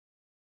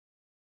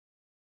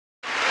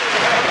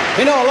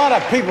You know, a lot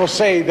of people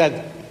say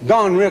that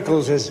Don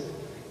Rickles is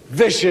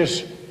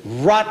vicious,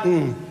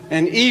 rotten,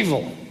 and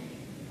evil.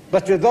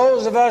 But to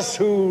those of us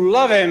who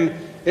love him,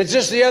 it's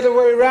just the other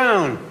way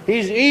around.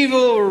 He's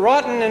evil,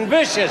 rotten, and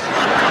vicious.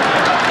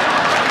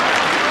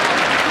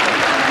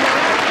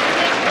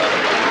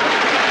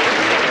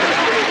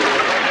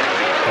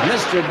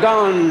 Mr.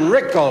 Don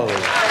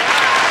Rickles.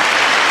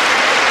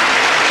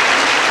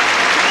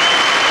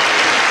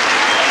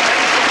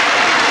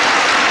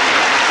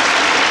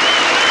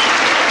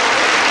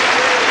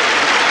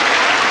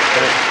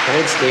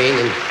 Thanks, Dean.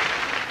 And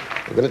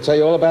I'm going to tell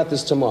you all about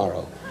this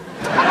tomorrow.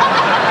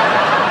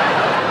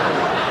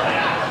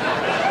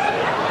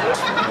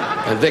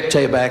 And Vic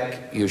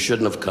Tayback, you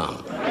shouldn't have come.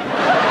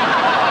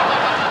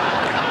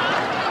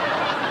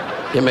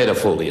 You made a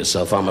fool of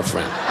yourself. I'm a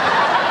friend.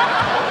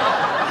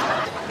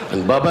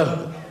 And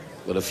Bubba,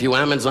 with a few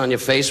almonds on your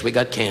face, we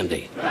got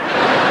candy.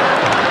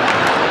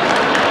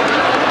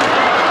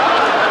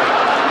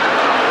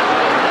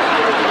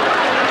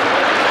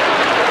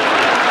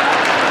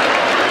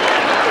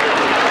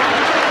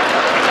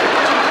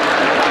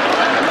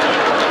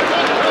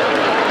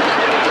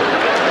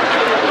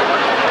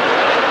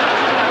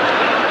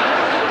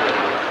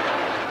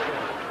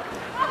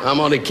 I'm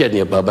only kidding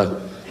you,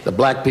 Bubba. The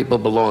black people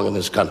belong in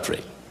this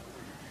country.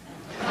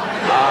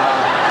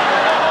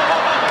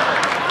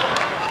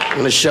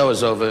 When the show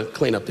is over,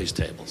 clean up these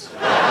tables.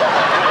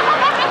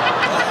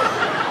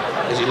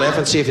 As you laugh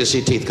and see if you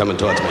see teeth coming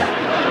towards me.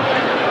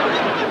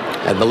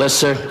 And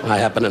Melissa, I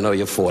happen to know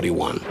you're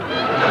 41.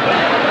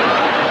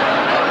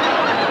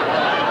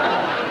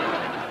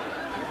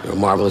 You're a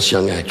marvelous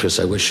young actress.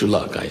 I wish you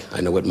luck.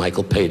 I know what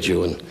Michael paid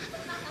you, and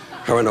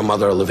her and her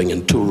mother are living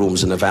in 2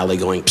 rooms in the valley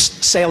going,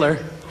 psst, sailor.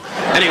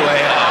 Anyway,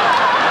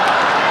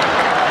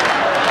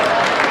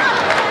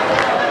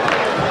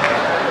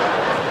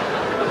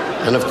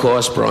 and of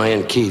course,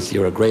 Brian Keith,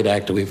 you're a great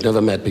actor. We've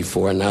never met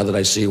before, and now that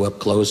I see you up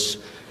close,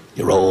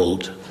 you're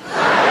old.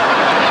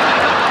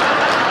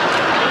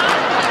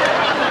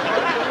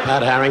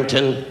 Pat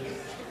Harrington,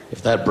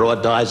 if that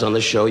broad dies on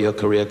the show, your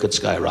career could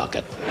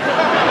skyrocket.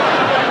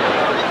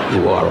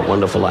 You are a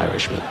wonderful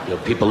Irishman. You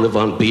know, people live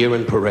on beer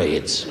and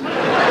parades.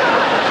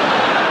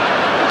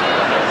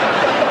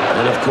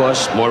 And of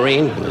course,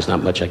 Maureen, there's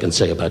not much I can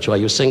say about you. Are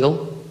you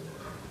single?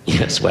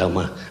 Yes, well,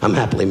 I'm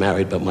happily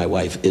married, but my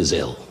wife is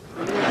ill.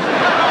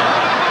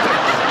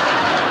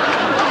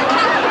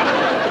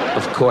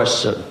 Of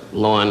course,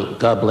 Lorne,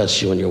 God bless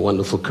you and your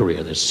wonderful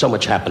career. There's so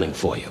much happening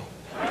for you.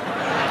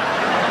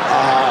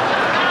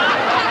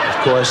 Of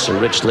course, and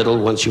Rich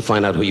Little, once you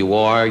find out who you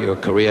are, your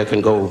career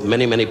can go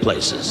many, many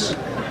places.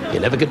 You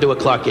never could do a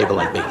Clark Gable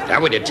like me. I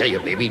want to tell you,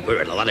 baby,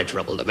 we're in a lot of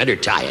trouble. The men are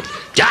tired.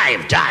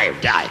 Dive.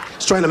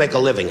 He's trying to make a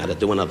living out of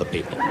doing other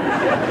people.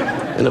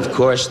 And of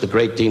course, the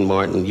great Dean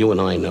Martin, you and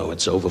I know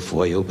it's over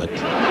for you, but...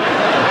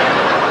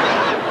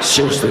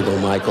 Seriously though,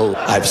 Michael,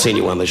 I've seen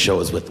you on the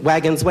shows with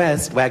Wagons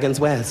West. You're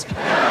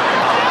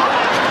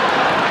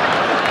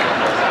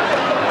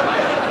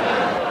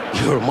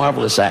a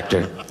marvelous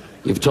actor.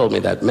 You've told me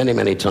that many,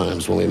 many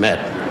times when we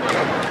met.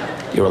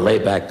 You're a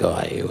laid-back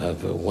guy. You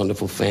have a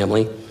wonderful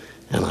family.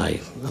 And I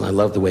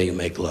love the way you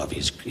make love.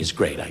 He's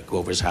great. I go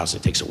over his house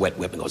and takes a wet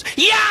whip and goes,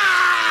 yeah!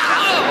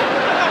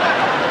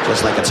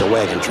 Just like it's a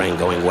wagon train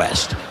going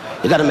west.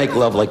 You gotta make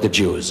love like the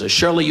Jews.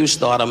 Shirley, you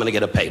start, I'm gonna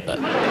get a paper.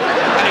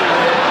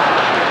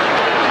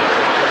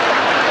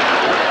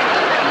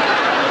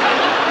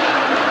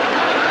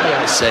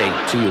 I say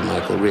to you,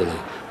 Michael, really,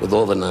 with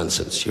all the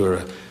nonsense, you're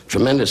a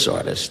tremendous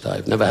artist.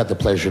 I've never had the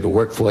pleasure to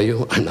work for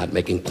you. I'm not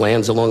making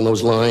plans along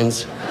those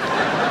lines.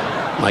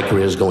 My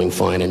career's going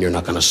fine, and you're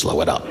not going to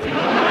slow it up.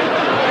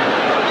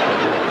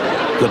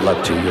 Good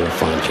luck to you. You're a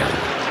fine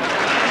gentleman.